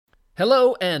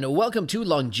Hello and welcome to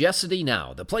Longevity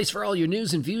Now, the place for all your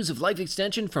news and views of life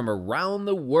extension from around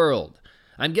the world.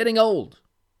 I'm getting old.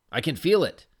 I can feel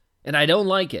it, and I don't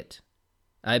like it.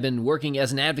 I've been working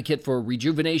as an advocate for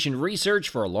rejuvenation research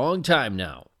for a long time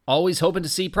now, always hoping to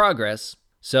see progress.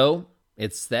 So,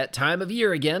 it's that time of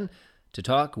year again to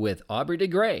talk with Aubrey de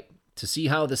Grey to see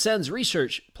how the SENS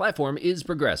research platform is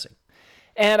progressing.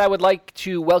 And I would like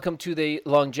to welcome to the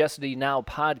Longevity Now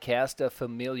podcast a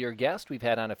familiar guest we've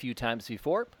had on a few times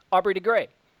before, Aubrey de Grey.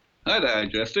 Hi there,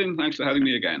 Justin. Thanks for having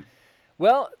me again.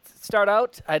 Well,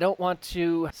 I don't want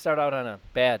to start out on a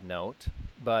bad note,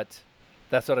 but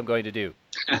that's what I'm going to do.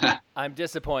 I'm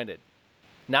disappointed.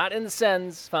 Not in the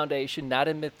SENS Foundation, not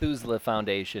in Methuselah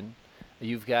Foundation.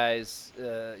 You guys,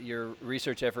 your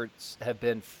research efforts have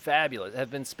been fabulous,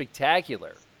 have been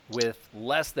spectacular with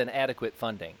less than adequate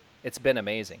funding. It's been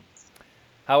amazing.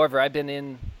 However, I've been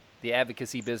in the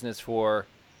advocacy business for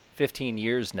 15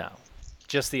 years now.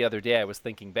 Just the other day, I was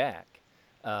thinking back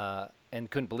and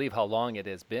couldn't believe how long it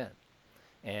has been.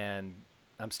 And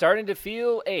I'm starting to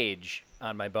feel age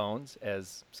on my bones,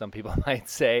 as some people might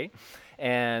say.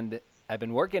 And I've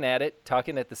been working at it,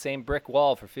 talking at the same brick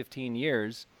wall for 15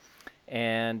 years.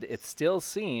 And it still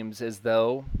seems as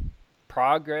though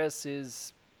progress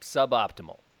is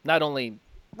suboptimal. Not only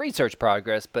research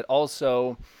progress, but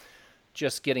also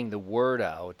just getting the word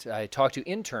out. I talk to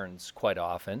interns quite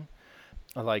often,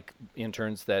 like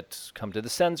interns that come to the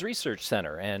SENS Research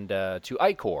Center and to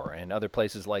ICOR and other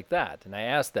places like that. And I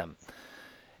ask them,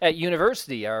 at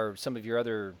university, are some of your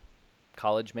other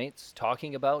college mates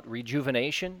talking about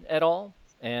rejuvenation at all?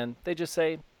 And they just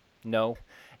say no.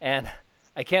 And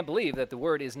I can't believe that the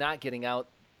word is not getting out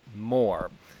more.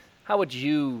 How would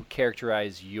you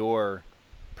characterize your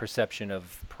perception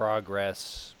of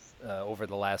progress over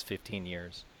the last 15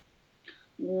 years?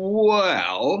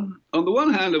 Well, on the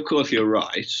one hand, of course, you're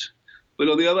right. But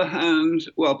on the other hand,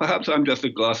 well, perhaps I'm just a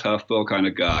glass half full kind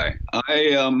of guy.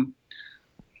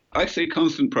 I see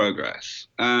constant progress.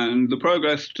 And the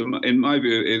progress, in my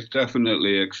view, is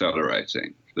definitely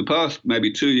accelerating. The past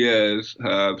maybe 2 years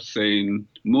have seen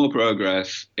more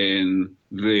progress in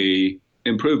the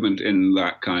improvement in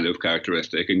that kind of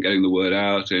characteristic and getting the word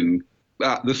out and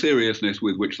the seriousness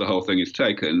with which the whole thing is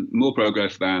taken, more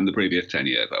progress than the previous 10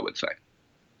 years, I would say.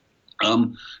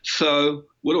 So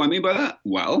what do I mean by that?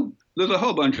 Well, there's a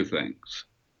whole bunch of things.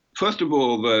 First of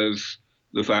all, there's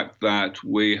the fact that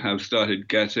we have started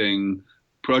getting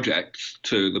projects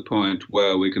to the point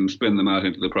where we can spin them out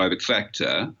into the private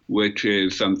sector, which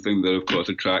is something that, of course,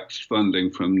 attracts funding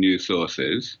from new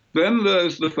sources. Then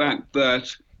there's the fact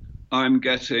that I'm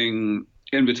getting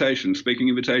speaking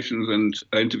invitations and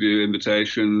interview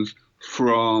invitations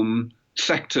from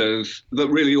sectors that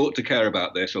really ought to care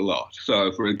about this a lot.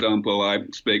 So, for example, I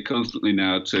speak constantly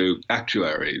now to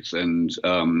actuaries and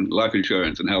life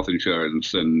insurance and health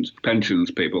insurance and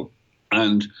pensions people.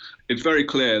 And it's very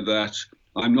clear that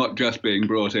I'm not just being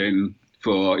brought in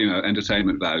for,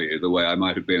 entertainment value the way I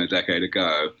might have been a decade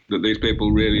ago, that these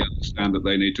people really understand that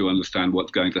they need to understand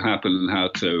what's going to happen and how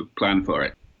to plan for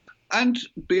it. And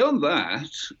beyond that,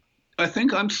 I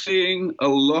think I'm seeing a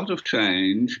lot of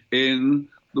change in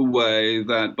the way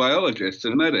that biologists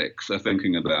and medics are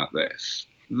thinking about this.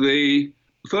 The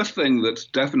first thing that's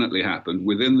definitely happened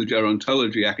within the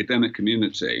gerontology academic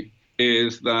community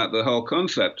is that the whole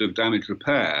concept of damage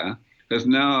repair has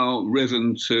now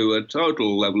risen to a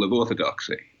total level of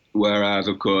orthodoxy, whereas,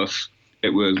 of course,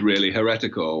 it was really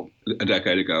heretical a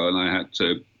decade ago, and I had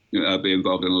to be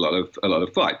involved in a lot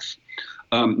of fights.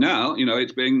 Now,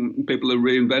 people are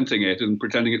reinventing it and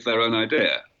pretending it's their own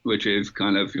idea, which is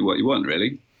kind of what you want,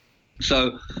 really.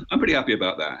 So I'm pretty happy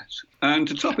about that. And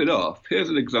to top it off, here's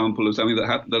an example of something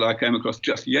that I came across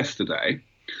just yesterday.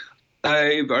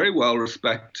 A very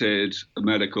well-respected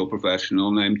medical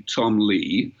professional named Tom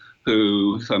Lee,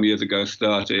 who some years ago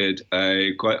started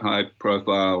a quite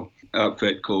high-profile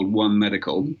outfit called One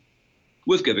Medical,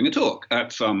 was giving a talk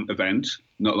at some event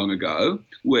not long ago,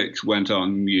 which went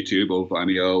on YouTube or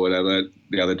Vimeo or whatever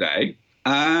the other day.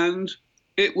 And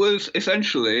it was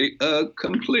essentially a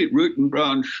complete root and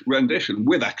branch rendition,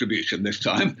 with attribution this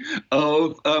time,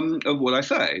 of what I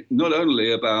say, not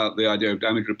only about the idea of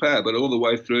damage repair, but all the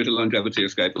way through to longevity,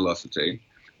 escape velocity.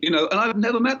 And I've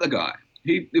never met the guy.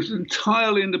 He was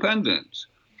entirely independent.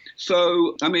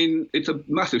 So, it's a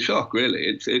massive shock,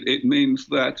 really. It means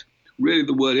that really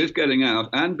the word is getting out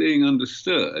and being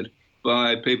understood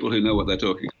by people who know what they're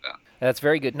talking about. That's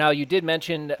very good. Now, you did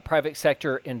mention private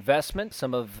sector investment.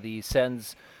 Some of the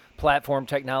SENS platform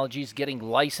technologies getting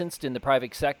licensed in the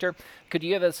private sector. Could you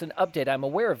give us an update? I'm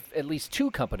aware of at least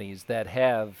 2 companies that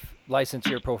have licensed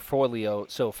your portfolio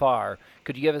so far.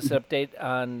 Could you give us an update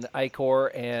on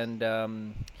iCore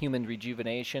and human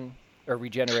rejuvenation or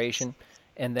regeneration?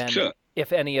 And then Sure.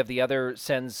 if any of the other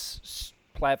SENS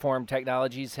platform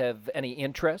technologies have any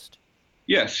interest?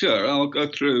 Yes, sure. I'll go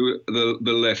through the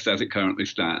list as it currently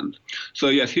stands. So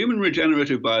yes, human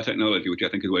regenerative biotechnology, which I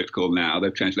think is what it's called now.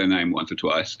 They've changed their name once or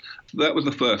twice. So that was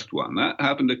the first one. That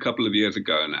happened a couple of years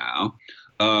ago now.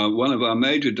 One of our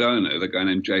major donors, a guy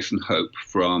named Jason Hope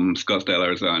from Scottsdale,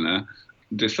 Arizona,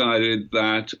 decided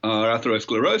that our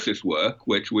atherosclerosis work,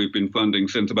 which we've been funding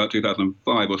since about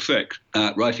 2005 or 6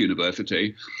 at Rice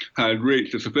University, had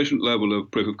reached a sufficient level of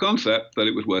proof of concept that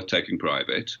it was worth taking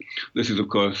private. This is, of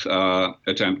course, our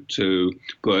attempt to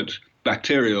put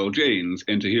bacterial genes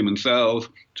into human cells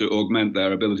to augment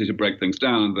their ability to break things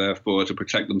down and therefore to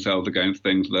protect themselves against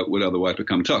things that would otherwise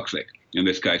become toxic, in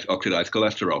this case, oxidized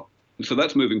cholesterol. So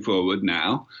that's moving forward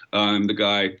now. The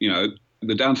guy,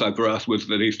 the downside for us was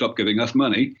that he stopped giving us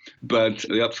money. But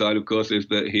the upside, of course, is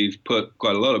that he's put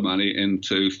quite a lot of money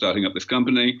into starting up this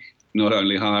company, not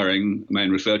only hiring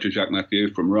main researcher Jacques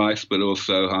Mathieu from Rice, but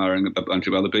also hiring a bunch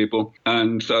of other people.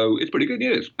 And so it's pretty good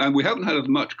news. And we haven't had as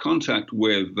much contact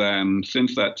with them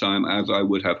since that time as I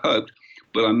would have hoped.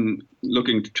 But I'm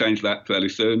looking to change that fairly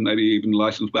soon, maybe even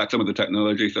license back some of the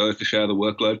technology so as to share the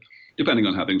workload, depending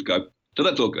on how things go. So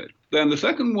that's all good. Then the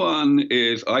second one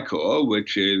is iCore,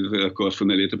 which is, of course,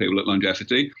 familiar to people at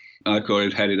Longevity. iCore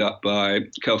is headed up by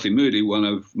Kelsey Moody, one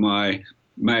of my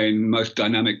main, most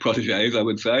dynamic proteges, I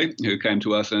would say, who came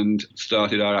to us and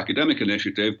started our academic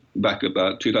initiative back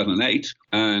about 2008,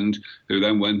 and who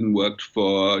then went and worked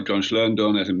for John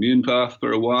Schlendorn at ImmunePath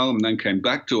for a while, and then came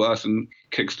back to us and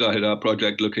kickstarted our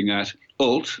project looking at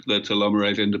ALT, the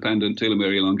telomerase-independent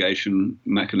telomere elongation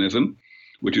mechanism,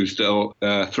 which is still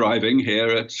thriving here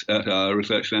at our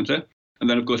research center. And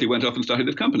then, of course, he went off and started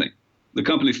this company. The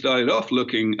company started off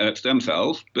looking at stem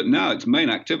cells, but now its main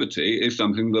activity is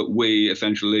something that we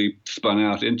essentially spun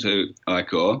out into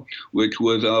iCore, which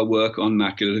was our work on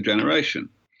macular degeneration.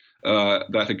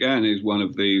 That, again, is one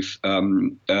of these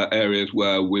areas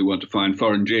where we want to find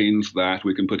foreign genes that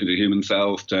we can put into human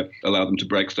cells to allow them to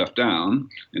break stuff down.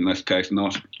 In this case,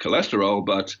 not cholesterol,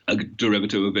 but a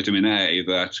derivative of vitamin A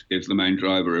that is the main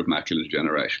driver of macular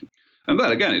degeneration. And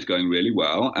that, again, is going really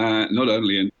well, not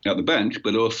only at the bench,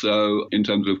 but also in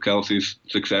terms of Kelsey's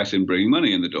success in bringing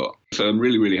money in the door. So I'm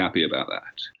really, really happy about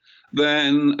that.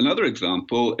 Then another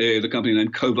example is a company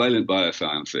named Covalent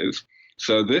Biosciences.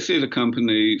 So this is a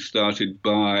company started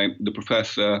by the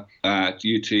professor at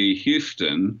UT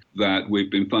Houston that we've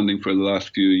been funding for the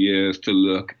last few years to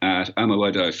look at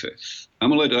amyloidosis.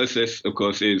 Amyloidosis, of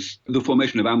course, is the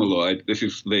formation of amyloid. This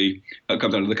is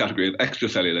comes under the category of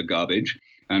extracellular garbage.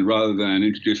 And rather than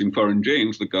introducing foreign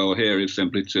genes, the goal here is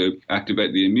simply to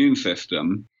activate the immune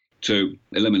system to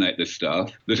eliminate this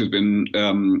stuff. This has been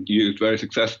used very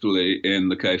successfully in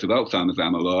the case of Alzheimer's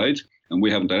amyloid. And we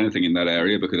haven't done anything in that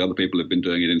area because other people have been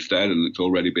doing it instead, and it's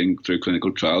already been through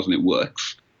clinical trials and it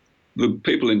works. The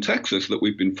people in Texas that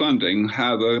we've been funding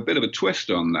have a bit of a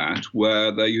twist on that, where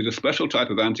they use a special type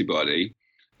of antibody.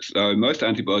 So most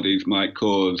antibodies might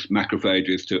cause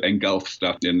macrophages to engulf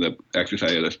stuff in the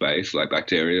extracellular space, like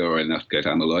bacteria or in this case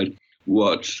amyloid.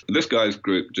 What this guy's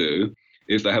group do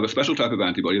is they have a special type of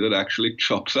antibody that actually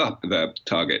chops up their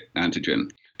target antigen.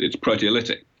 It's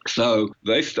proteolytic. So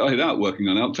they started out working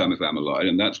on Alzheimer's amyloid,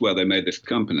 and that's where they made this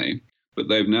company. But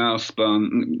we've now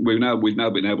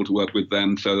been able to work with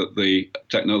them so that the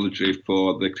technology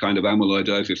for the kind of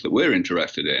amyloidosis that we're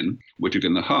interested in, which is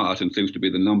in the heart and seems to be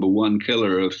the number one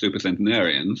killer of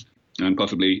supercentenarians, and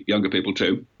possibly younger people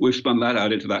too, we've spun that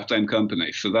out into that same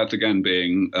company. So that's again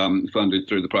being funded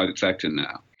through the private sector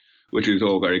now, which is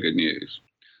all very good news.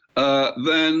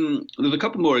 Then there's a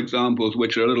couple more examples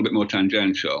which are a little bit more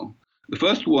tangential. The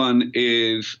first one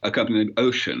is a company named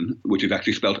Oisin, which is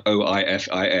actually spelled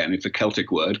O-I-S-I-N. It's a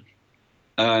Celtic word.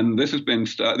 And this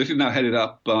is now headed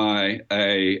up by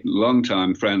a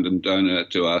longtime friend and donor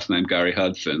to us named Gary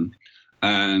Hudson.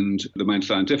 And the main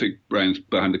scientific brains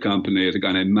behind the company is a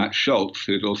guy named Matt Schultz,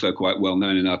 who's also quite well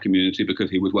known in our community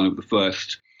because he was one of the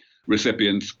first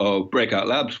recipients of Breakout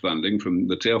Labs funding from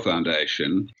the Thiel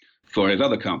Foundation for his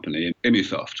other company,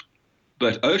 Immusoft.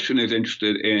 But Oisin is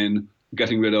interested in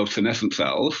getting rid of senescent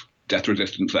cells,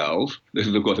 death-resistant cells. This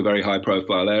is, of course, a very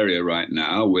high-profile area right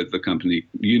now with the company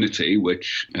Unity,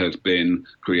 which has been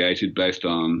created based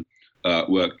on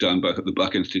work done both at the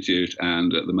Buck Institute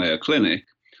and at the Mayo Clinic.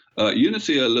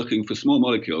 Unity are looking for small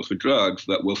molecules, for drugs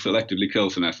that will selectively kill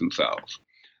senescent cells.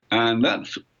 And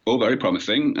that's all very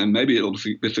promising, and maybe it'll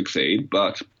succeed,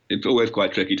 but it's always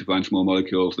quite tricky to find small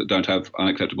molecules that don't have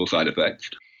unacceptable side effects.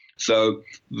 So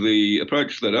the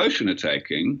approach that Ocean are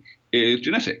taking is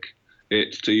genetic.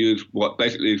 It's to use what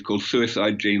basically is called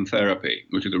suicide gene therapy,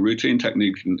 which is a routine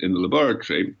technique in the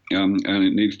laboratory, and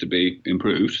it needs to be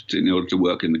improved in order to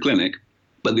work in the clinic.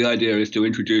 But the idea is to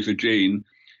introduce a gene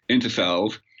into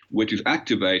cells which is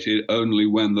activated only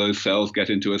when those cells get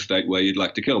into a state where you'd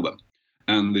like to kill them.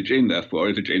 And the gene, therefore,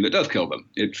 is a gene that does kill them.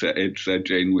 It's a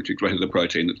gene which expresses a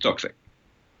protein that's toxic.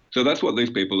 So that's what these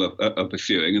people are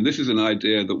pursuing. And this is an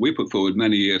idea that we put forward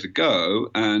many years ago,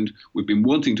 and we've been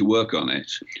wanting to work on it.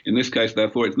 In this case,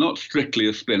 therefore, it's not strictly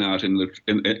a spin out in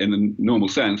the normal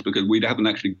sense, because we haven't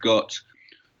actually got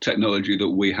technology that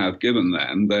we have given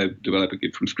them. They're developing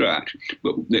it from scratch,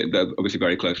 but they're obviously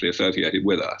very closely associated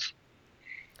with us.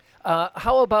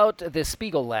 How about the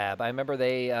Spiegel Lab? I remember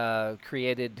they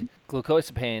created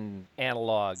glucosamine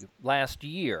analog last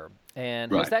year.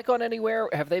 And has that gone anywhere?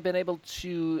 Have they been able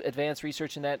to advance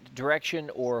research in that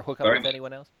direction or hook up with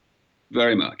anyone else?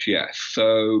 Very much, yes.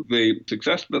 So the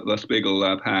success that the Spiegel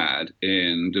Lab had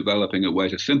in developing a way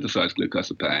to synthesize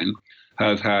glucosamine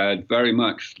has had very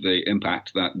much the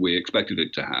impact that we expected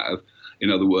it to have. In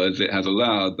other words, it has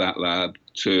allowed that lab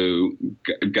to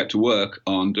get to work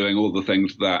on doing all the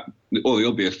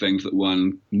obvious things that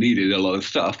one needed a lot of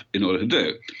stuff in order to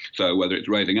do. So whether it's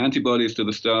raising antibodies to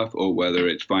the stuff or whether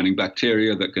it's finding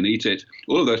bacteria that can eat it,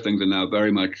 all of those things are now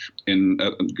very much in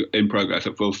progress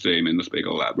at full steam in the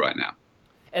Spiegel Lab right now.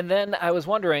 And then I was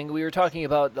wondering, we were talking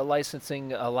about the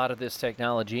licensing a lot of this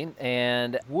technology,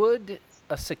 and would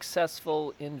a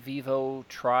successful in vivo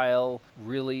trial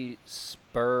really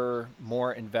spur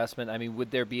more investment? I mean,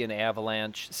 would there be an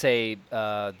avalanche, say,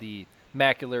 the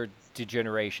macular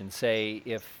degeneration, say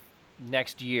if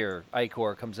next year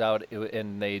Ichor comes out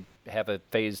and they have a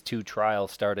phase 2 trial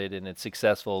started and it's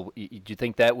successful, do you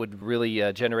think that would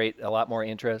really generate a lot more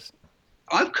interest?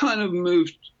 I've kind of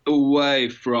moved away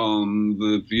from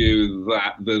the view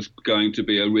that there's going to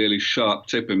be a really sharp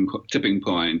tipping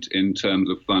point in terms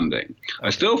of funding. Okay. I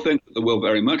still think that there will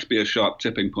very much be a sharp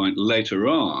tipping point later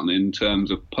on in terms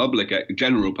of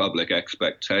general public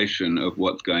expectation of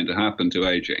what's going to happen to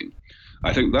aging.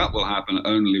 I think that will happen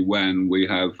only when we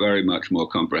have very much more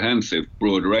comprehensive,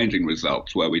 broad-ranging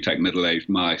results where we take middle-aged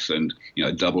mice and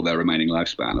double their remaining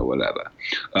lifespan or whatever.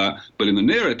 But in the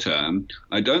nearer term,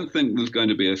 I don't think there's going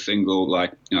to be a single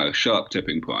sharp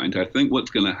tipping point. I think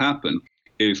what's going to happen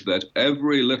is that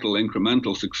every little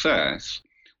incremental success,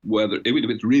 even if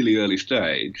it's really early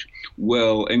stage,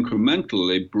 will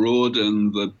incrementally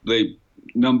broaden the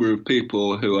number of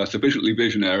people who are sufficiently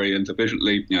visionary and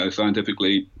sufficiently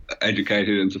scientifically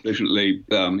educated and sufficiently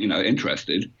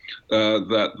interested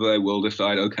that they will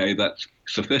decide, okay, that's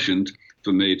sufficient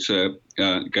for me to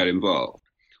get involved.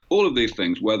 All of these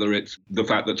things, whether it's the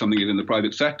fact that something is in the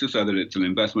private sector so that it's an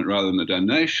investment rather than a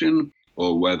donation,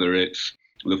 or whether it's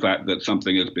the fact that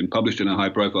something has been published in a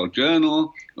high-profile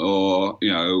journal, or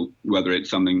whether it's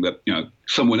something that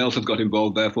someone else has got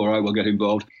involved, therefore I will get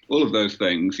involved. All of those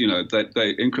things, that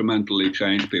they incrementally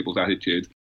change people's attitudes,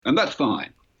 and that's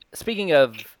fine. Speaking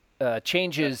of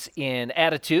changes in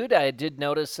attitude, I did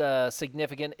notice a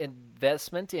significant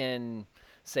investment in,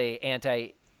 say,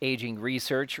 anti-aging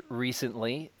research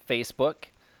recently. Facebook,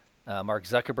 Mark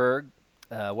Zuckerberg,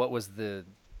 what was the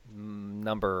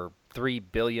number, $3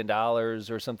 billion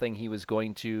or something? He was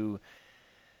going to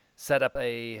set up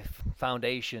a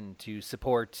foundation to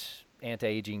support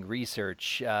anti-aging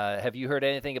research. Have you heard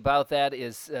anything about that?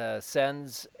 Is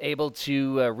SENS able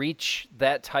to reach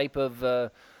that type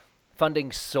of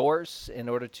funding source in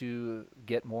order to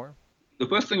get more? The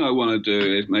first thing I want to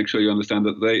do is make sure you understand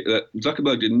that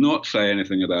Zuckerberg did not say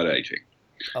anything about aging.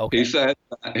 Okay. He said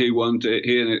that he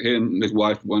and his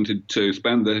wife wanted to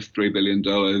spend this $3 billion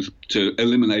to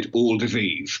eliminate all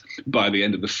disease by the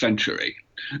end of the century.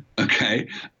 Okay,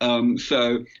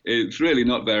 so it's really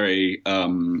not very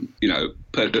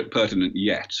pertinent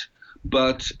yet,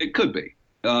 but it could be.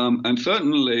 And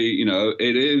certainly,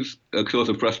 it is a source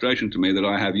of frustration to me that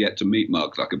I have yet to meet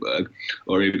Mark Zuckerberg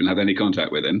or even have any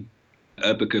contact with him,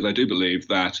 because I do believe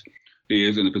that he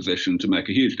is in a position to make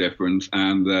a huge difference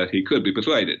and that he could be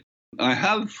persuaded. I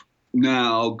have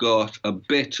now got a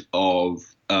bit of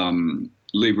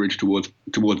leverage towards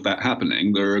that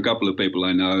happening. There are a couple of people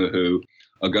I know who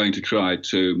are going to try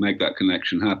to make that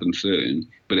connection happen soon,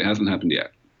 but it hasn't happened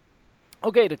yet.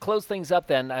 Okay, to close things up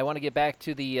then, I want to get back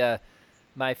to the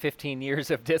my 15 years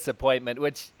of disappointment,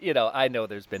 which, I know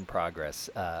there's been progress,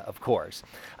 of course.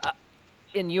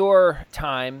 In your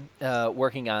time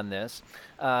working on this,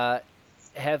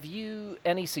 Have you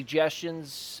any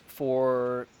suggestions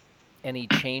for any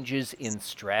changes in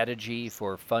strategy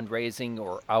for fundraising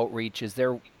or outreach? Is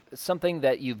there something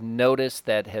that you've noticed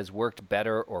that has worked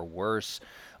better or worse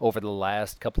over the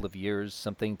last couple of years?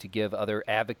 Something to give other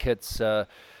advocates an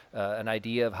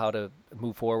idea of how to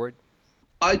move forward?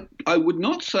 I would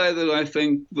not say that I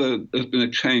think that there's been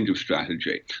a change of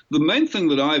strategy. The main thing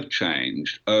that I've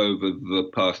changed over the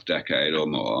past decade or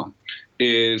more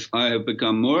is I have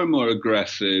become more and more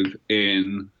aggressive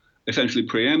in essentially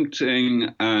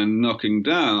preempting and knocking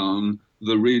down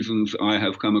the reasons I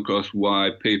have come across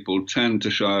why people tend to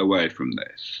shy away from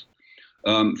this.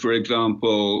 For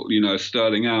example,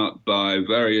 starting out by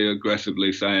very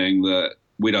aggressively saying that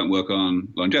we don't work on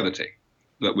longevity,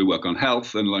 that we work on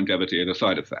health and longevity as a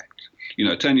side effect.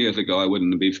 10 years ago, I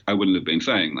wouldn't have been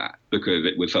saying that because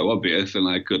it was so obvious, and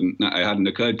it hadn't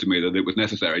occurred to me that it was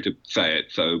necessary to say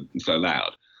it so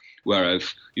loud.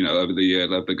 Whereas, over the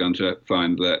years, I've begun to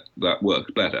find that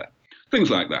works better. Things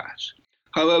like that.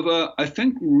 However, I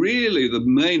think really the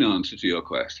main answer to your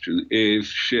question is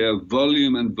sheer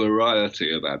volume and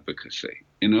variety of advocacy.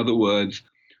 In other words,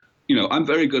 I'm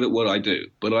very good at what I do,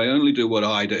 but I only do what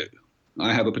I do.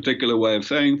 I have a particular way of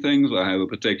saying things. I have a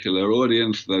particular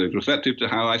audience that is receptive to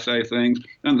how I say things.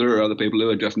 And there are other people who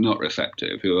are just not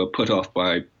receptive, who are put off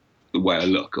by the way I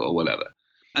look or whatever.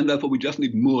 And therefore, we just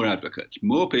need more advocates,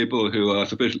 more people who are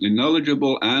sufficiently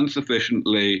knowledgeable and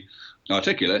sufficiently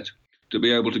articulate to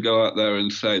be able to go out there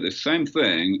and say the same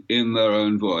thing in their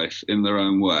own voice, in their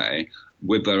own way,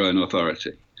 with their own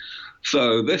authority.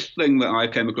 So this thing that I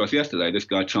came across yesterday, this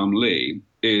guy Tom Lee,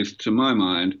 is, to my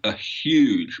mind, a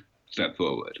huge step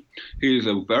forward. He's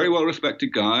a very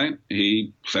well-respected guy.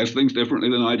 He says things differently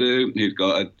than I do. He's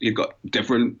got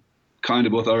different kind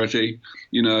of authority,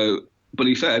 but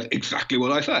he says exactly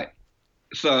what I say.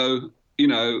 So,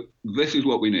 this is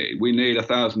what we need. We need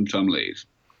 1,000 Tom Lees.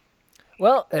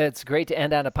 Well, it's great to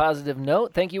end on a positive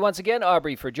note. Thank you once again,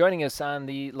 Aubrey, for joining us on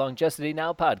the Longevity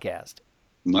Now podcast.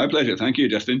 My pleasure. Thank you,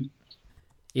 Justin.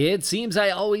 It seems I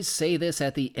always say this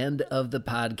at the end of the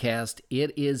podcast.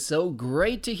 It is so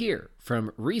great to hear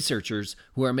from researchers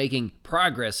who are making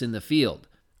progress in the field.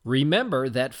 Remember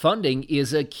that funding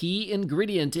is a key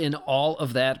ingredient in all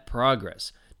of that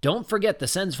progress. Don't forget the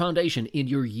SENS Foundation in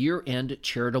your year-end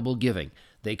charitable giving.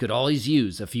 They could always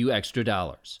use a few extra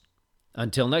dollars.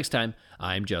 Until next time,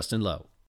 I'm Justin Lowe.